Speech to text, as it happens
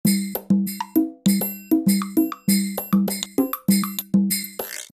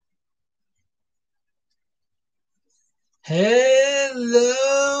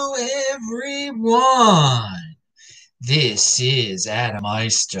Adam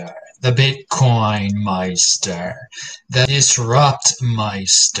Meister, the Bitcoin Meister, the Disrupt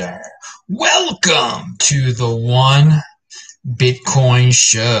Meister. Welcome to the One Bitcoin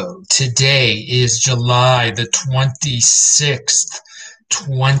Show. Today is July the 26th,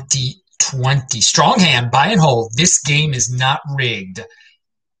 2020. Strong hand, buy and hold. This game is not rigged.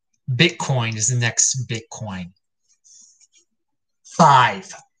 Bitcoin is the next Bitcoin.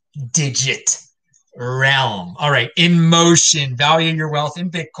 5-digit realm. All right, in motion. Value your wealth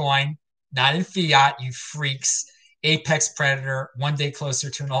in Bitcoin, not in fiat, you freaks. Apex predator, one day closer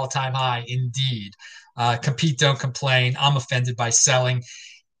to an all-time high. Indeed. Compete, don't complain. I'm offended by selling.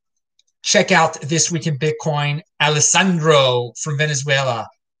 Check out This Week in Bitcoin. Alessandro from Venezuela.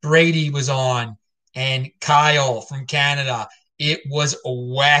 Brady was on. And Kyle from Canada. It was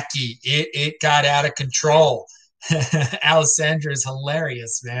wacky. It got out of control. Alessandra is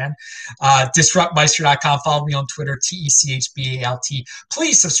hilarious, man. DisruptMeister.com. Follow me on Twitter, TECHBALT.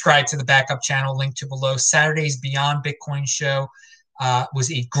 Please subscribe to the backup channel, link to below. Saturday's Beyond Bitcoin show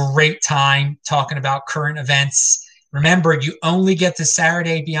was a great time talking about current events. Remember, you only get the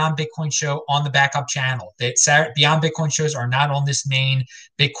Saturday Beyond Bitcoin show on the backup channel. Beyond Bitcoin shows are not on this main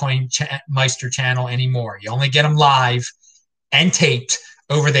Bitcoin Meister channel anymore. You only get them live and taped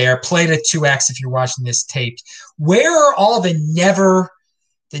over there. Played at 2x if you're watching this taped. Where are all the never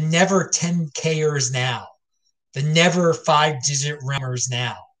 10Kers now? The never 5-digit realmers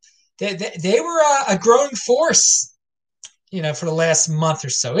now? They were a growing force, for the last month or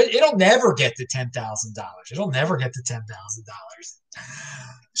so. It'll never get to $10,000. It'll never get to $10,000.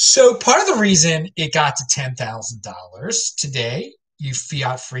 So part of the reason it got to $10,000 today, you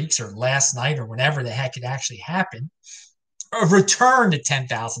fiat freaks, or last night, or whenever the heck it actually happened, a return to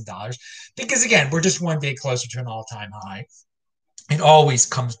 $10,000, because again, we're just one day closer to an all-time high. It always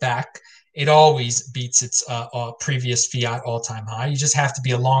comes back. It always beats its previous fiat all-time high. You just have to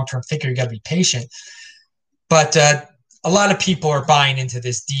be a long-term thinker. You got to be patient. But a lot of people are buying into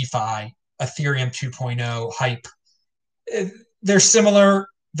this DeFi, Ethereum 2.0 hype. They're similar.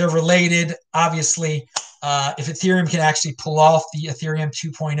 They're related. Obviously, if Ethereum can actually pull off the Ethereum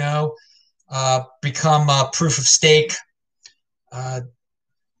 2.0, become a proof of stake,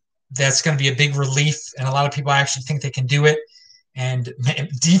 that's going to be a big relief, and a lot of people actually think they can do it, and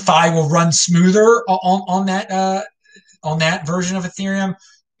DeFi will run smoother on that version of Ethereum.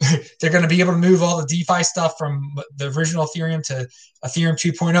 They're going to be able to move all the DeFi stuff from the original Ethereum to Ethereum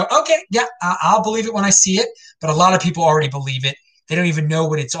 2.0. Okay, yeah, I'll believe it when I see it, but a lot of people already believe it. They don't even know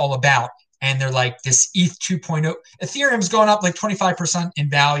what it's all about, and they're like, this ETH 2.0. Ethereum's going up like 25% in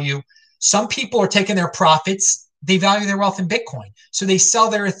value. Some people are taking their profits. They value their wealth in Bitcoin. So they sell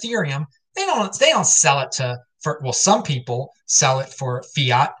their Ethereum. They don't sell it some people sell it for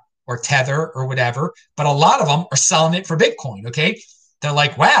fiat or Tether or whatever, but a lot of them are selling it for Bitcoin, okay? They're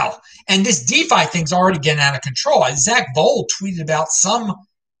like, wow. And this DeFi thing's already getting out of control. Zach Vold tweeted about some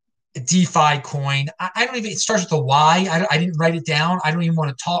DeFi coin. I don't even, it starts with a Y. I didn't write it down. I don't even want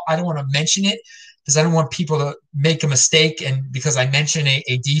to talk. I don't want to mention it because I don't want people to make a mistake. And because I mention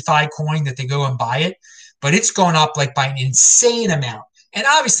a DeFi coin that they go and buy it. But it's gone up like by an insane amount. And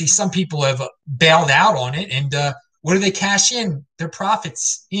obviously some people have bailed out on it. And what do they cash in their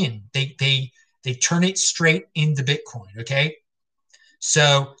profits in? They turn it straight into Bitcoin, okay?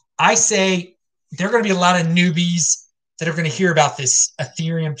 So I say there are going to be a lot of newbies that are going to hear about this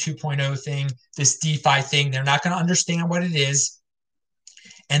Ethereum 2.0 thing, this DeFi thing. They're not going to understand what it is.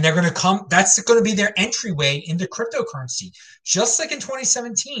 And they're going to come, that's going to be their entryway into cryptocurrency. Just like in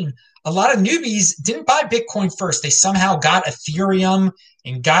 2017, a lot of newbies didn't buy Bitcoin first. They somehow got Ethereum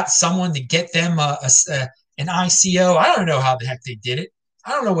and got someone to get them an ICO. I don't know how the heck they did it. I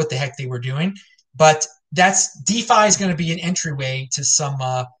don't know what the heck they were doing. But DeFi is going to be an entryway to some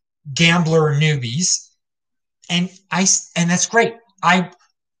gambler newbies. And that's great.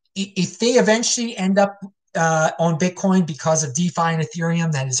 If they eventually end up on Bitcoin because of DeFi and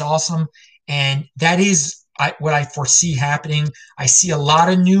Ethereum, that is awesome. And that is what I foresee happening. I see a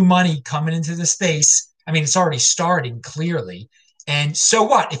lot of new money coming into the space. I mean, it's already starting clearly. And so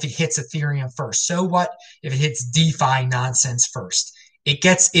what if it hits Ethereum first? So what if it hits DeFi nonsense first?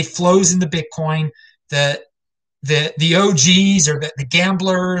 It flows into Bitcoin. The OGs or the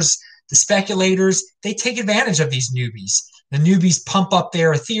gamblers, the speculators, they take advantage of these newbies. The newbies pump up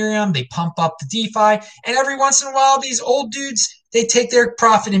their Ethereum, they pump up the DeFi, and every once in a while, these old dudes, they take their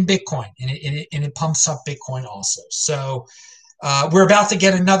profit in Bitcoin, and it pumps up Bitcoin also. So we're about to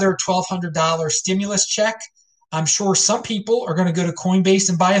get another $1,200 stimulus check. I'm sure some people are going to go to Coinbase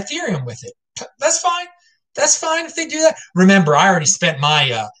and buy Ethereum with it. That's fine. That's fine if they do that. Remember, I already spent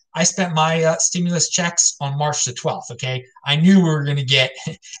my I spent my stimulus checks on March the 12th. Okay, I knew we were going to get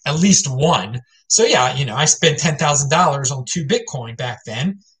at least one. So yeah, I spent $10,000 on 2 Bitcoin back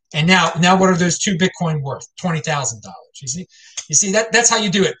then, and now what are those 2 Bitcoin worth? $20,000. You see that's how you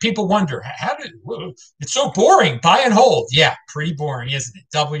do it. People wonder how did it's so boring. Buy and hold. Yeah, pretty boring, isn't it?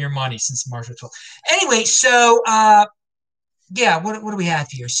 Double your money since March the 12th. Anyway, so yeah, what do we have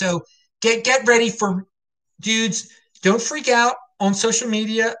here? So get ready for dudes. Don't freak out on social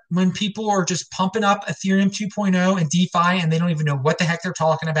media when people are just pumping up Ethereum 2.0 and DeFi and they don't even know what the heck they're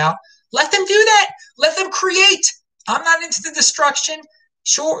talking about. Let them do that. Let them create. I'm not into the destruction.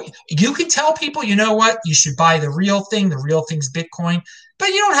 Sure, you can tell people, you know what, you should buy the real thing. The real thing's Bitcoin, but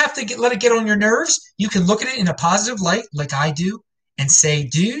you don't have to let it get on your nerves. You can look at it in a positive light, like I do, and say,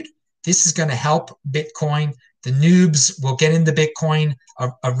 dude, this is going to help Bitcoin. The noobs will get into Bitcoin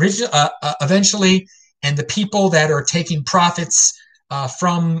eventually, and the people that are taking profits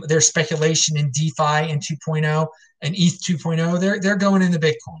from their speculation in DeFi and 2.0 and ETH 2.0, they're going into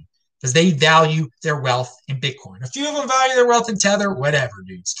Bitcoin because they value their wealth in Bitcoin. A few of them value their wealth in Tether, whatever,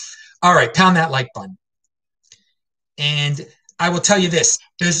 dudes. All right, pound that like button. And I will tell you this: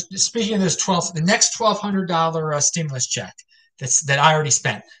 speaking of the next $1,200 stimulus check that I already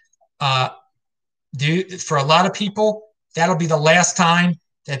spent. For a lot of people, that'll be the last time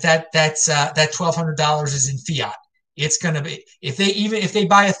that $1,200 is in fiat. It's gonna be if they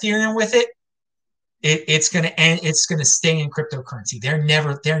buy Ethereum with it, it's gonna stay in cryptocurrency. They're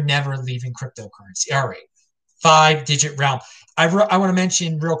never leaving cryptocurrency. All right, 5-digit realm. I want to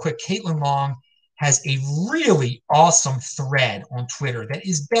mention real quick. Caitlin Long has a really awesome thread on Twitter that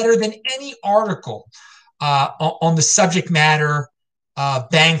is better than any article on the subject matter.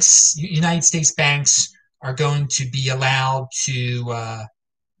 Banks, United States banks, are going to be allowed to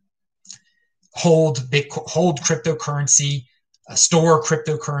hold cryptocurrency, store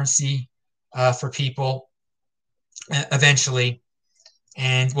cryptocurrency for people eventually.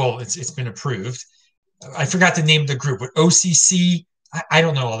 And well, it's been approved. I forgot the name of the group, but OCC. I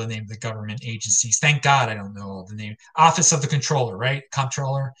don't know all the name of the government agencies. Thank God I don't know all the name. Office of the Controller, right?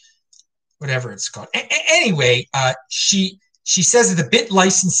 Comptroller, whatever it's called. Anyway, she says that the bit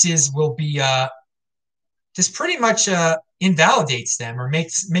licenses will be this pretty much invalidates them or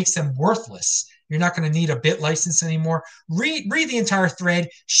makes them worthless. You're not going to need a bit license anymore. Read the entire thread.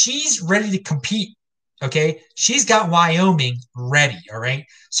 She's ready to compete. Okay, she's got Wyoming ready. All right,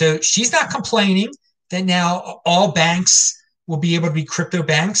 so she's not complaining that now all banks will be able to be crypto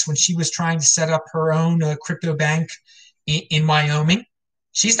banks when she was trying to set up her own crypto bank in Wyoming.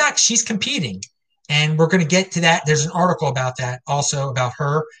 She's competing. And we're going to get to that. There's an article about that also about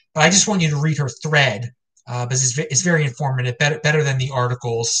her. But I just want you to read her thread because it's very informative, better than the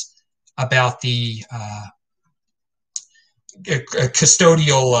articles about the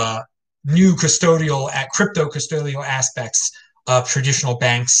crypto custodial aspects of traditional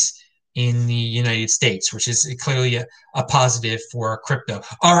banks in the United States, which is clearly a positive for crypto.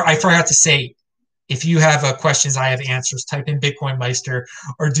 I forgot to say, if you have questions, I have answers. Type in Bitcoin Meister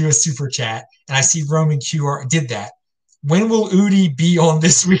or do a super chat. And I see Roman QR did that. When will Udi be on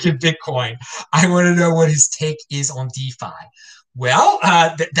This Week in Bitcoin? I want to know what his take is on DeFi. Well,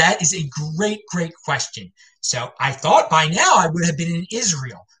 that is a great question. So I thought by now I would have been in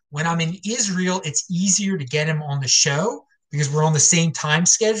Israel. When I'm in Israel, it's easier to get him on the show because we're on the same time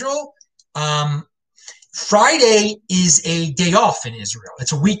schedule. Friday is a day off in Israel.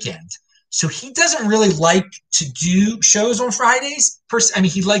 It's a weekend. So he doesn't really like to do shows on Fridays.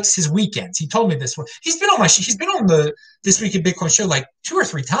 He likes his weekends. He told me this one. He's been on the This Week in Bitcoin show like 2 or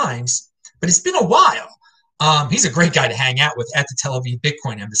 3 times, but it's been a while. He's a great guy to hang out with at the Tel Aviv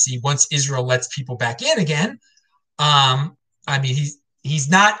Bitcoin Embassy once Israel lets people back in again. He's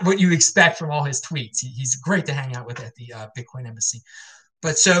not what you expect from all his tweets. He's great to hang out with at the Bitcoin Embassy.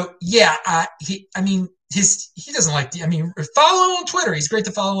 But so yeah, he doesn't like follow on Twitter. He's great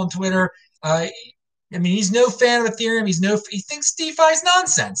to follow on Twitter. He's no fan of Ethereum. He thinks DeFi is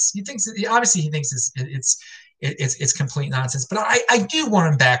nonsense. He thinks it's complete nonsense. But I do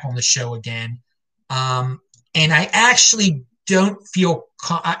want him back on the show again. And I actually don't feel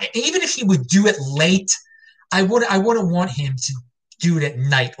even if he would do it late, I wouldn't want him to do it at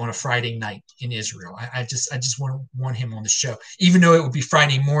night on a Friday night in Israel. I just want him on the show, even though it would be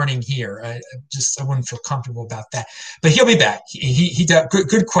Friday morning here. I wouldn't feel comfortable about that. But he'll be back. He did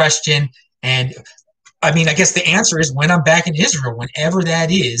good question. And I guess the answer is when I'm back in Israel, whenever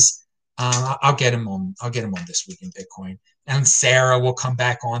that is, I'll get him on. I'll get him on This Week in Bitcoin, and Sarah will come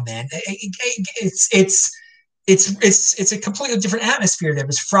back on then. It's a completely different atmosphere there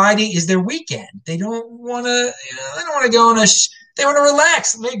because Friday is their weekend. They don't want to go on They want to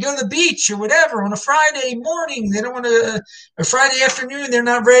relax. They go to the beach or whatever on a Friday morning. They don't want to, a Friday afternoon. They're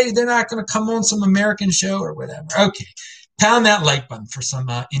not ready. They're not going to come on some American show or whatever. Okay. Pound that like button for some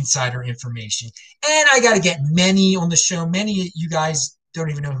insider information. And I got to get Many on the show. Many of you guys don't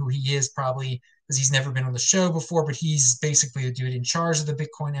even know who he is probably because he's never been on the show before, but he's basically a dude in charge of the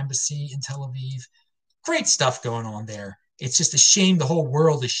Bitcoin embassy in Tel Aviv. Great stuff going on there. It's just a shame the whole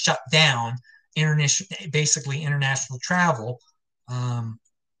world is shut down, basically international travel,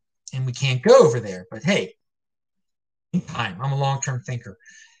 and we can't go over there. But hey, time. I'm a long-term thinker.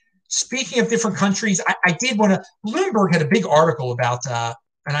 Speaking of different countries, I did want to. Bloomberg had a big article about,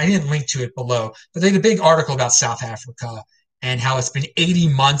 and I didn't link to it below, but they had a big article about South Africa and how it's been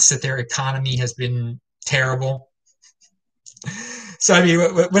 80 months that their economy has been terrible. So I mean,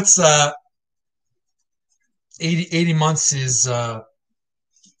 what's 80 months is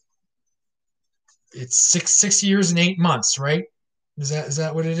it's 6 years and 8 months, right? Is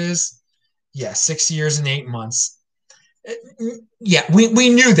that what it is? Yeah, 6 years and 8 months. Yeah, we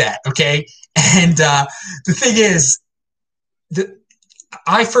knew that, okay? And the thing is, the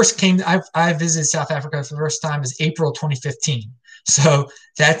I visited South Africa for the first time is April 2015. So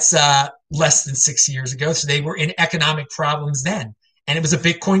that's less than 6 years ago. So they were in economic problems then. And it was a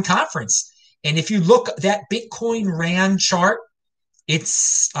Bitcoin conference. And if you look at that Bitcoin RAND chart,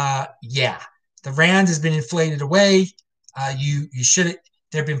 it's, the RAND has been inflated away. You should,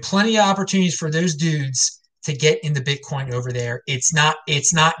 there have been plenty of opportunities for those dudes to get into Bitcoin over there. It's not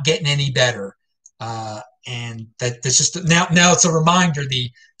getting any better. And that's just now it's a reminder,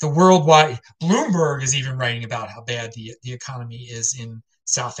 the worldwide, Bloomberg is even writing about how bad the economy is in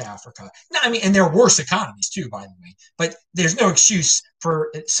South Africa. No, I mean, and there are worse economies too, by the way, but there's no excuse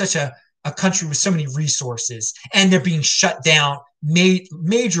for such a country with so many resources, and they're being shut down,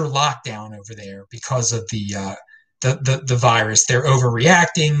 major lockdown over there because of the virus. They're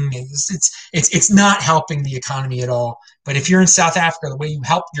overreacting. It's not helping the economy at all. But if you're in South Africa, the way you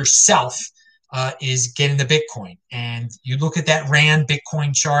help yourself is getting the Bitcoin. And you look at that RAND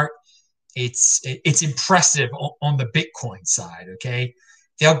Bitcoin chart, it's impressive on the Bitcoin side. Okay,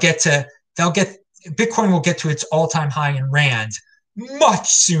 Bitcoin will get to its all-time high in RAND much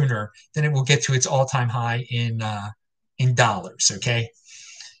sooner than it will get to its all-time high in dollars. Okay,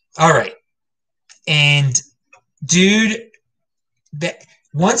 all right, and dude, that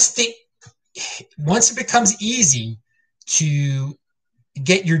once it becomes easy to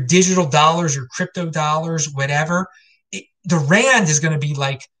get your digital dollars, your crypto dollars, whatever, the RAND is going to be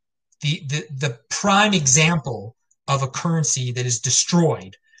like the prime example of a currency that is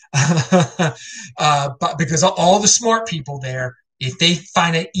destroyed. But because all the smart people there, if they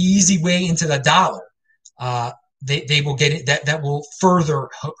find an easy way into the dollar, they will get it. That will further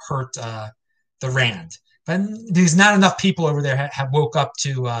hurt the RAND. But there's not enough people over there have woke up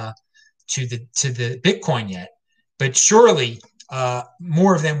to the Bitcoin yet. But surely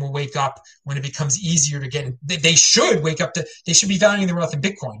more of them will wake up when it becomes easier to get in. They should wake up they should be valuing their wealth in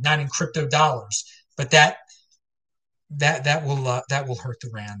Bitcoin, not in crypto dollars. But that will hurt the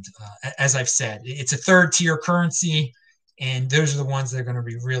RAND. As I've said, it's a third tier currency, and those are the ones that are going to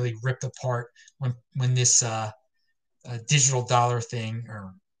be really ripped apart when this digital dollar thing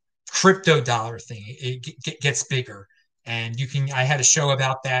or crypto dollar thing it gets bigger. And I had a show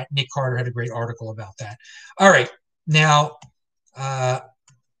about that. Nick Carter had a great article about that. All right, now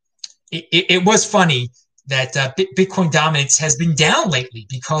it was funny that Bitcoin dominance has been down lately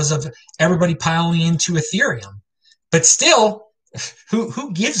because of everybody piling into Ethereum. But still,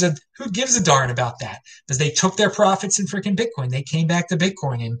 who gives a darn about that? Because they took their profits in freaking Bitcoin. They came back to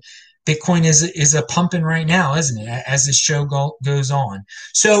Bitcoin, and Bitcoin is a pumping right now, isn't it? As this show goes on.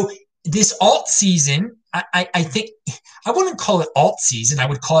 So this alt season, I think I wouldn't call it alt season. I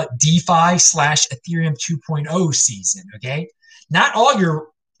would call it DeFi / Ethereum 2.0 season. Okay, not all your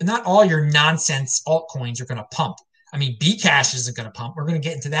nonsense altcoins are going to pump. I mean, Bcash isn't going to pump. We're going to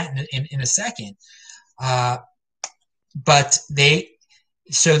get into that in a second. But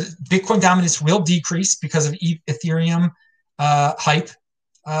Bitcoin dominance will decrease because of Ethereum hype,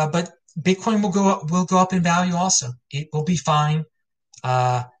 but Bitcoin will go up in value also. It will be fine.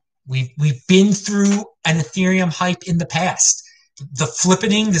 We've been through an Ethereum hype in the past. The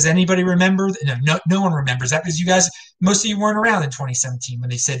flippening, does anybody remember? No one remembers that because most of you weren't around in 2017 when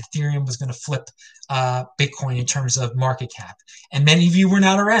they said Ethereum was going to flip Bitcoin in terms of market cap. And many of you were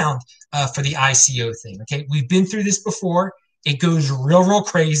not around for the ICO thing. Okay, we've been through this before. It goes real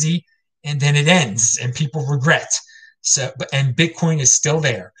crazy, and then it ends, and people regret. And Bitcoin is still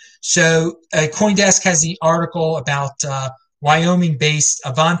there. So CoinDesk has the article about Wyoming-based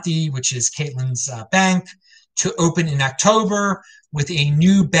Avanti, which is Caitlin's bank. to open in October with a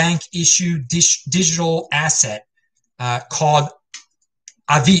new bank issued digital asset called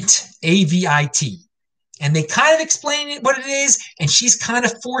Avit, AVIT. And they kind of explain it, what it is, and she's kind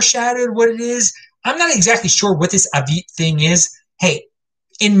of foreshadowed what it is. I'm not exactly sure what this Avit thing is. Hey,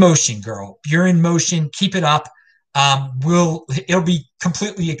 in motion, girl. You're in motion. Keep it up. It'll be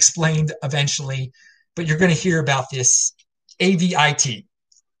completely explained eventually, but you're going to hear about this AVIT.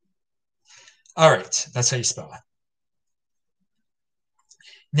 All right, that's how you spell it.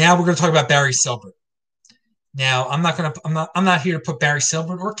 Now we're going to talk about Barry Silbert. Now I'm not here to put Barry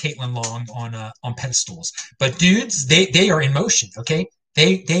Silbert or Caitlin Long on pedestals, but dudes, they are in motion. Okay,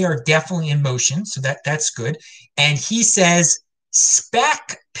 they are definitely in motion, so that's good. And he says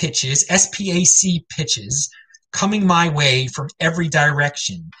SPAC pitches, SPAC pitches, coming my way from every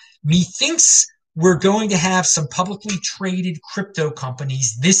direction. Methinks we're going to have some publicly traded crypto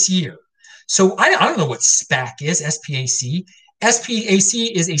companies this year. So I don't know what SPAC is, SPAC.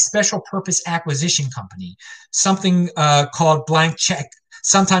 SPAC is a special purpose acquisition company, something called blank check,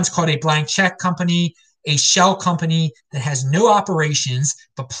 sometimes called a blank check company, a shell company that has no operations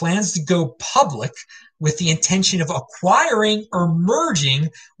but plans to go public with the intention of acquiring or merging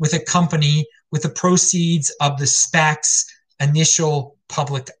with a company with the proceeds of the SPAC's initial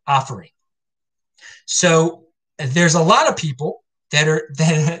public offering. So there's a lot of people that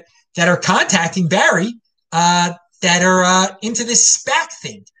are contacting Barry that are into this SPAC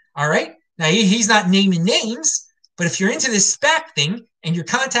thing. All right. Now he's not naming names, but if you're into this SPAC thing and you're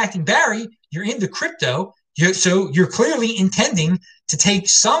contacting Barry, you're into crypto. So you're clearly intending to take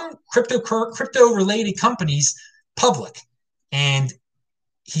some crypto related companies public. And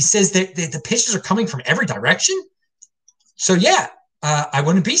he says that the pitches are coming from every direction. So yeah, I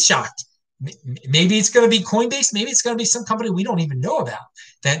wouldn't be shocked. Maybe it's going to be Coinbase. Maybe it's going to be some company we don't even know about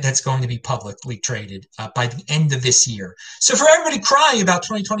that's going to be publicly traded by the end of this year. So for everybody crying about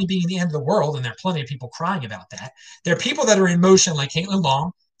 2020 being the end of the world, and there are plenty of people crying about that, there are people that are in motion like Caitlin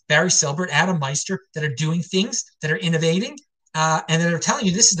Long, Barry Silbert, Adam Meister, that are doing things, that are innovating, and that are telling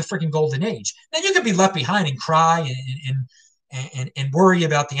you this is the freaking golden age. Now you could be left behind and cry and worry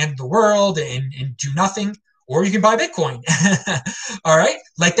about the end of the world and do nothing. Or you can buy Bitcoin. All right.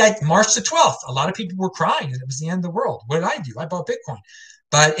 Like that March the 12th. A lot of people were crying that it was the end of the world. What did I do? I bought Bitcoin.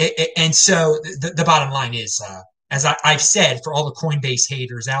 And so the bottom line is, as I've said, for all the Coinbase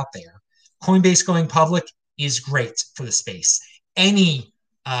haters out there, Coinbase going public is great for the space. Any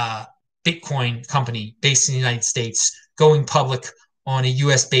Bitcoin company based in the United States going public on a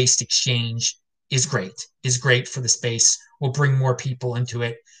US based exchange is great for the space. Will bring more people into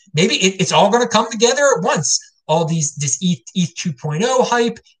it. Maybe it's all going to come together at once. All this ETH 2.0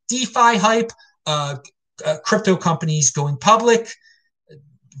 hype, DeFi hype, crypto companies going public,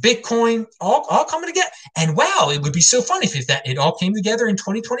 Bitcoin, all coming together. And wow, it would be so fun if it all came together in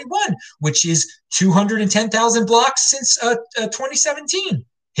 2021, which is 210,000 blocks since 2017.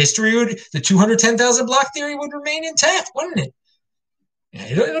 The 210,000 block theory would remain intact, wouldn't it? Yeah,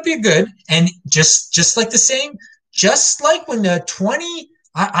 it'll be good. And just like the same. Just like when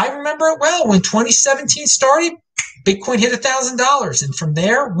I remember it well, when 2017 started, Bitcoin hit $1,000. And from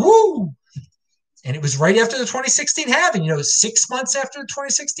there, woo! And it was right after the 2016 halving, 6 months after the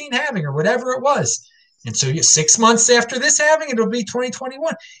 2016 halving or whatever it was. And so 6 months after this halving, it'll be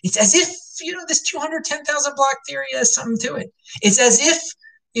 2021. It's as if, this 210,000 block theory has something to it. It's as if,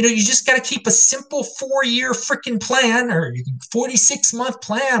 you just got to keep a simple 4-year freaking plan or 46-month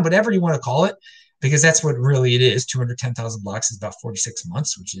plan, whatever you want to call it. Because that's what really it is. 210,000 blocks is about 46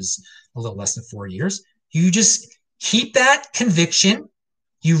 months, which is a little less than 4 years. You just keep that conviction.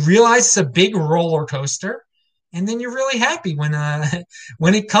 You realize it's a big roller coaster, and then you're really happy when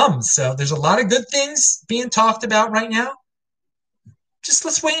it comes. So there's a lot of good things being talked about right now. Just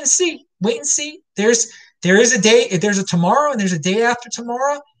let's wait and see. Wait and see. There is a day. There's a tomorrow, and there's a day after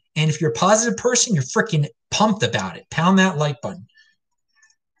tomorrow. And if you're a positive person, you're freaking pumped about it. Pound that like button.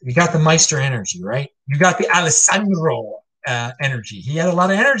 You got the Meister energy, right? You got the Alessandro energy. He had a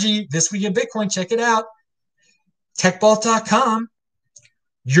lot of energy this week at Bitcoin. Check it out. TechBalt.com.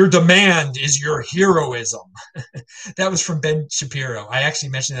 Your demand is your heroism. That was from Ben Shapiro. I actually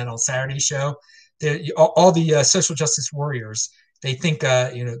mentioned that on Saturday's show. All the social justice warriors, they think,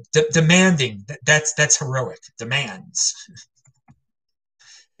 demanding, that's heroic. Demands.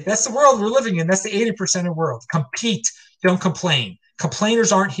 That's the world we're living in. That's the 80% of the world. Compete. Don't complain.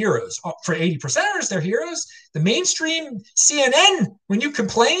 Complainers aren't heroes. For 80%ers, they're heroes. The mainstream CNN, when you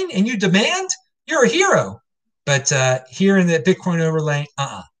complain and you demand, you're a hero. But here in the Bitcoin overlay,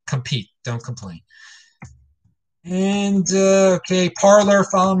 compete, don't complain. And okay, Parler,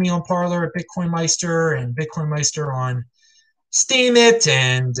 follow me on Parler at Bitcoin Meister and Bitcoin Meister on Steemit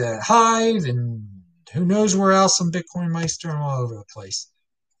and Hive and who knows where else on Bitcoin Meister. I'm all over the place.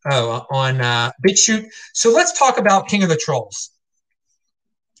 Oh, on BitChute. So let's talk about King of the Trolls.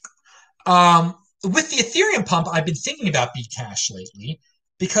 With the Ethereum pump, I've been thinking about Bcash lately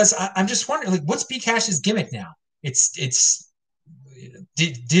because I'm just wondering, like, what's Bcash's gimmick now? It's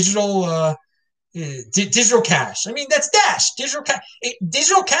digital digital cash. I mean, that's Dash. Digital cash.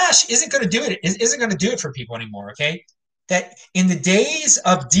 Digital cash isn't going to do it. Isn't going to do it for people anymore. Okay, that in the days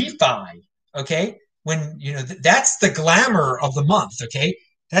of DeFi, okay, when that's the glamour of the month. Okay,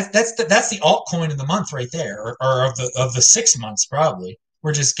 that's the altcoin of the month right there, or of the 6 months probably.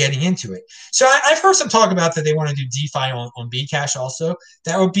 We're just getting into it. So I've heard some talk about that they want to do DeFi on Bcash also.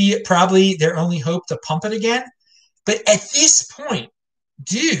 That would be probably their only hope to pump it again. But at this point,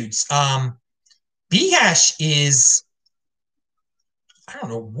 dudes, Bcash is, I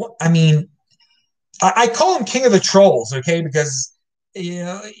don't know what, I mean, I call him King of the Trolls, okay, because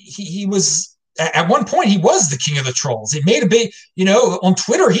he was at one point he was the King of the Trolls. It made a big, on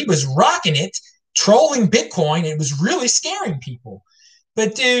Twitter he was rocking it, trolling Bitcoin. It was really scaring people.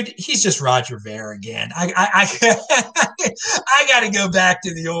 But dude, he's just Roger Ver again. I got to go back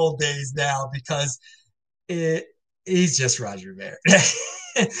to the old days now because he's just Roger Ver.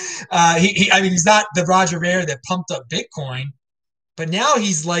 I mean, he's not the Roger Ver that pumped up Bitcoin, but now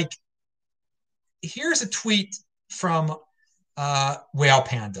he's like, here's a tweet from Whale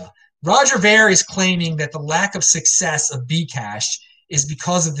Panda. Roger Ver is claiming that the lack of success of Bcash is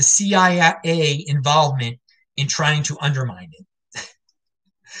because of the CIA involvement in trying to undermine it.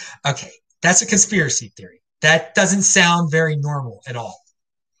 Okay, that's a conspiracy theory. That doesn't sound very normal at all.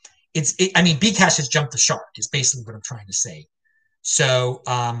 I mean, Bcash has jumped the shark. Is basically what I'm trying to say. So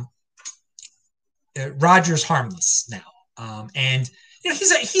Roger's harmless now, and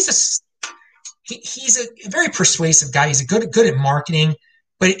he's a very persuasive guy. He's good at marketing,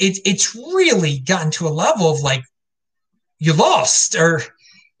 but it's really gotten to a level of like you lost, or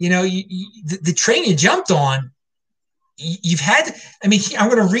the train you jumped on. You've had. I mean, I'm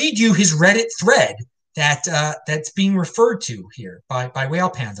going to read you his Reddit thread that's being referred to here by Whale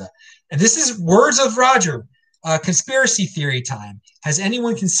Panda, and this is words of Roger. Conspiracy theory time. Has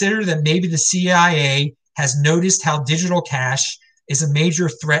anyone considered that maybe the CIA has noticed how digital cash is a major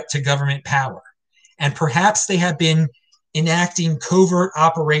threat to government power? And perhaps they have been enacting covert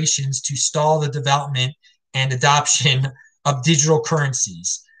operations to stall the development and adoption of digital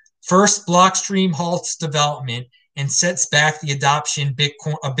currencies. First, Blockstream halts development and sets back the adoption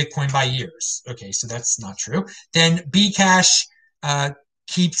of Bitcoin by years. Okay, so that's not true. Then Bcash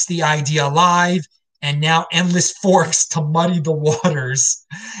keeps the idea alive, and now endless forks to muddy the waters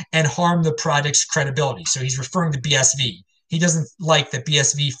and harm the project's credibility. So he's referring to BSV. He doesn't like that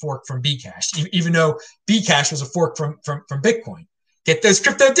BSV forked from Bcash, even though Bcash was a fork from Bitcoin. Get those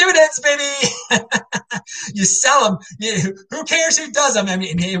crypto dividends, baby. You sell them. Who cares who does them? I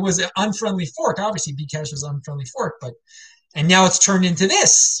mean, it was an unfriendly fork. Obviously, Bcash was an unfriendly fork, and now it's turned into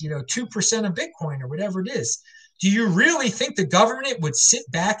this, 2% of Bitcoin or whatever it is. Do you really think the government would sit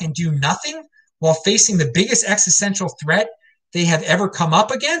back and do nothing while facing the biggest existential threat they have ever come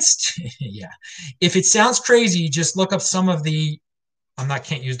up against? Yeah. If it sounds crazy, just look up some of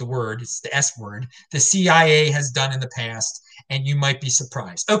can't use the word, it's the S word, the CIA has done in the past, and you might be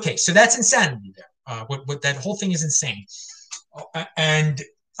surprised. Okay, so that's insanity there. What that whole thing is insane. And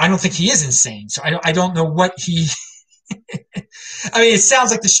I don't think he is insane. So I don't know what he. I mean, it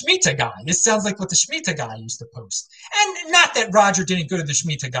sounds like the Shemitah guy. It sounds like what the Shemitah guy used to post. And not that Roger didn't go to the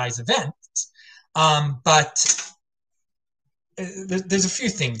Shemitah guy's event, but there's a few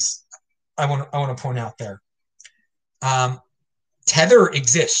things I want to point out there. Tether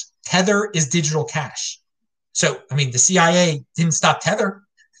exists. Tether is digital cash. So, I mean, the CIA didn't stop Tether.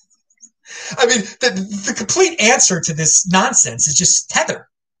 I mean, the complete answer to this nonsense is just Tether.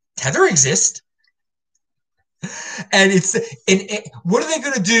 Tether exists. And what are they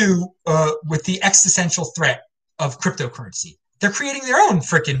going to do with the existential threat of cryptocurrency? They're creating their own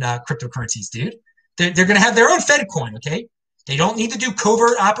freaking cryptocurrencies, dude. They're going to have their own Fed coin, okay? They don't need to do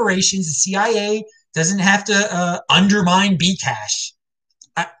covert operations. The CIA doesn't have to undermine Bcash.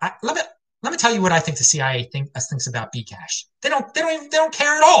 Let me tell you what I think the CIA thinks about Bcash. They don't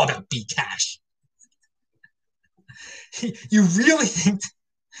care at all about Bcash. You really think?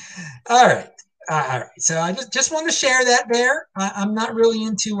 All right. All right. So I just wanted to share that there. I'm not really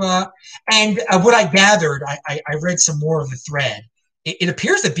into and what I gathered, I read some more of the thread. It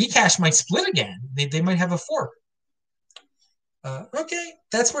appears that Bcash might split again. They might have a fork. Okay,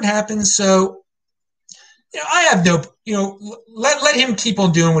 that's what happens. So I have no, let him keep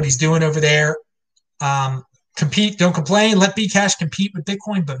on doing what he's doing over there. Compete, don't complain. Let Bcash compete with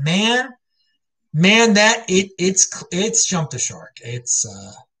Bitcoin. But man, that it's jumped the shark. It's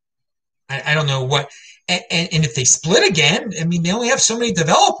I don't know what, and if they split again, I mean, they only have so many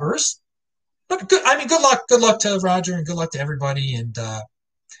developers. But good, I mean, good luck to Roger, and good luck to everybody. And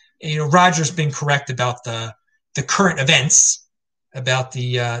Roger's been correct about the current events, about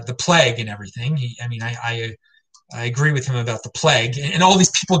the plague and everything. I agree with him about the plague, and all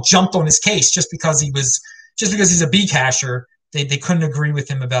these people jumped on his case just because he's a Bcasher. They couldn't agree with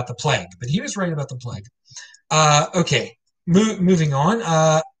him about the plague, but he was right about the plague. Okay, moving on.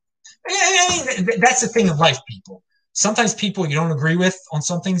 That's the thing of life, people. Sometimes people you don't agree with on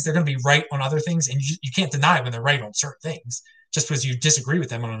some things, they're going to be right on other things, and you can't deny when they're right on certain things just because you disagree with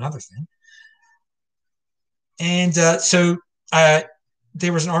them on another thing. And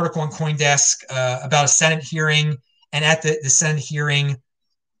there was an article on CoinDesk about a Senate hearing, and at the Senate hearing,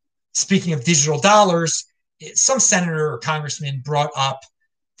 speaking of digital dollars, some senator or congressman brought up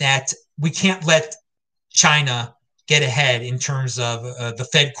that we can't let China get ahead in terms of the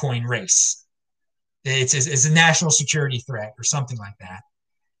Fed coin race. It's a national security threat or something like that.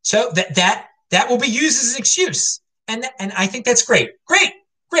 So that will be used as an excuse, and I think that's great.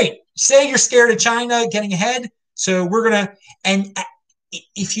 Great. Say you're scared of China getting ahead, so we're gonna. And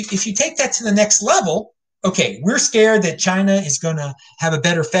if you take that to the next level, okay, we're scared that China is gonna have a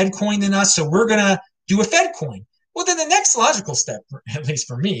better Fed coin than us, so we're gonna do a Fed coin. Well, then the next logical step, at least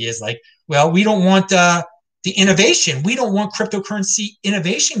for me, is like, well, we don't want the innovation. We don't want cryptocurrency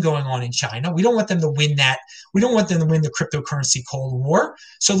innovation going on in China. We don't want them to win that. We don't want them to win the cryptocurrency Cold War.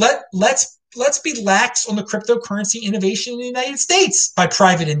 So let's be lax on the cryptocurrency innovation in the United States by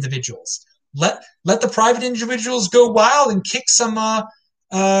private individuals. Let the private individuals go wild and kick some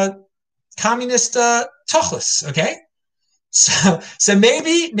communist tuchlis. Okay. So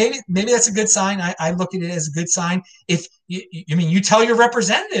maybe that's a good sign. I look at it as a good sign. If you tell your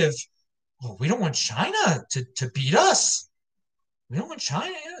representative, well, we don't want China to beat us. We don't want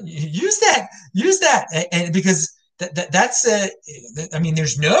China. Use that, and because that's I mean,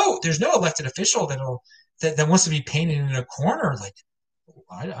 there's no elected official that wants to be painted in a corner. Like,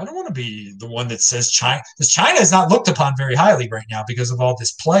 I don't want to be the one that says China, because China is not looked upon very highly right now because of all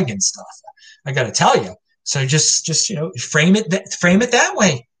this plague and stuff. I got to tell you. So just frame it that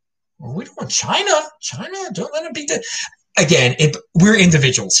way. Well, we don't want China. Don't let them beat the. Again, we're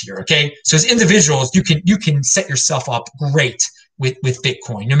individuals here, okay? So as individuals, you can set yourself up great with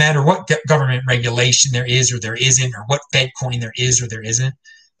Bitcoin, no matter what government regulation there is or there isn't, or what Fed coin there is or there isn't.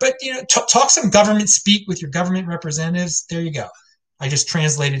 But talk some government speak with your government representatives. There you go. I just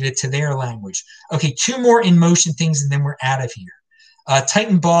translated it to their language. Okay, 2 more in motion things, and then we're out of here.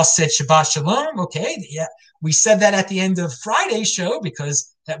 Titan Boss said Shabbat Shalom. Okay, yeah, we said that at the end of Friday's show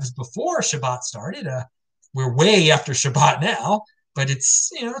because that was before Shabbat started. We're way after Shabbat now, but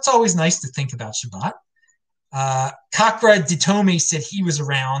it's always nice to think about Shabbat. Kakra Ditome said he was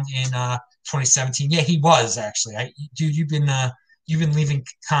around in 2017. Yeah, he was actually. Dude, you've been leaving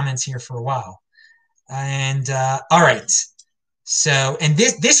comments here for a while. And all right. So, and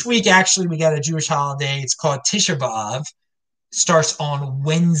this week actually we got a Jewish holiday. It's called Tisha B'Av. Starts on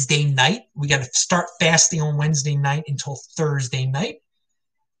Wednesday night. We got to start fasting on Wednesday night until Thursday night.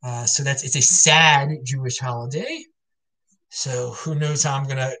 So it's a sad Jewish holiday. So who knows how I'm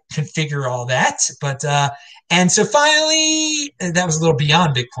going to configure all that. But and so finally, that was a little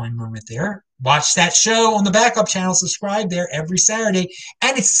beyond Bitcoin moment there. Watch that show on the backup channel. Subscribe there every Saturday.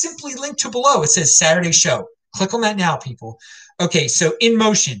 And it's simply linked to below. It says Saturday show. Click on that now, people. Okay, so in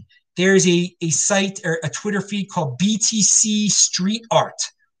motion, there's a site or a Twitter feed called BTC Street Art.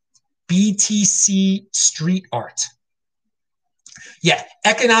 BTC Street Art. Yeah,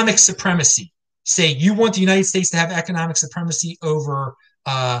 economic supremacy. Say you want the United States to have economic supremacy over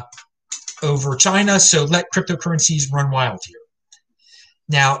China, so let cryptocurrencies run wild here.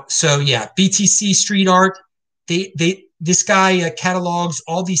 Now, so yeah, BTC Street Art. This guy catalogs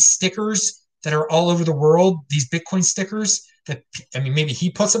all these stickers that are all over the world. These Bitcoin stickers that maybe he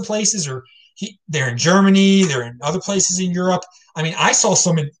puts in places, or they're in Germany, they're in other places in Europe. I mean, I saw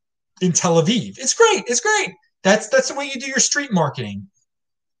some in Tel Aviv. It's great. That's the way you do your street marketing.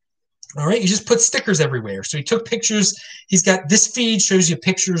 All right, you just put stickers everywhere. So he took pictures. He's got this feed shows you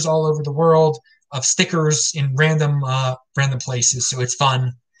pictures all over the world of stickers in random places. So it's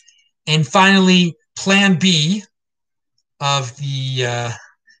fun. And finally, Plan B of the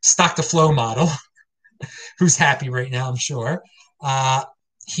stock to flow model, who's happy right now, I'm sure.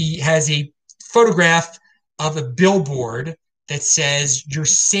 He has a photograph of a billboard that says your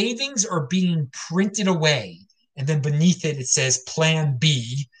savings are being printed away. And then beneath it, it says Plan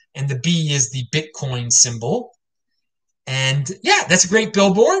B. And the B is the Bitcoin symbol. And yeah, that's a great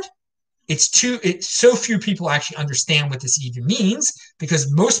billboard. It's so few people actually understand what this even means,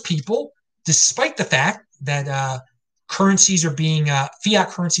 because most people, despite the fact that currencies are being fiat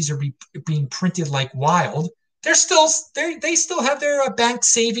currencies are being printed like wild, they still have their bank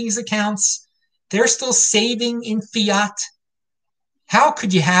savings accounts. They're still saving in fiat. How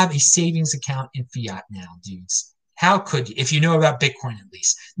could you have a savings account in fiat now, dudes? How could you? If you know about Bitcoin, at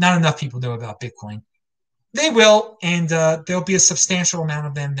least. Not enough people know about Bitcoin. They will, and there'll be a substantial amount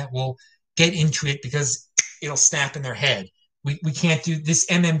of them that will get into it because it'll snap in their head. We can't do this.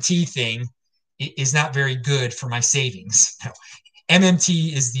 MMT thing is not very good for my savings. No.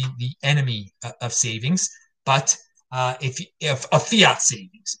 MMT is the enemy of savings, but if a fiat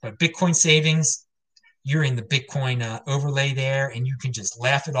savings, but Bitcoin savings, you're in the Bitcoin overlay there, and you can just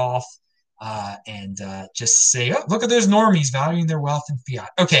laugh it off and just say, oh, look at those normies valuing their wealth in fiat.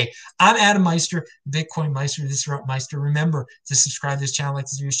 Okay, I'm Adam Meister, Bitcoin Meister, Disrupt Meister. Remember to subscribe to this channel, like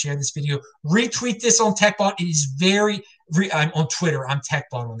this video, share this video, retweet this on TechBot. It is I'm on Twitter. I'm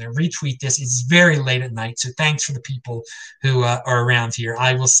TechBot on there. Retweet this. It's very late at night, so thanks for the people who are around here.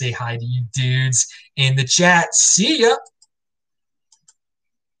 I will say hi to you dudes in the chat. See ya.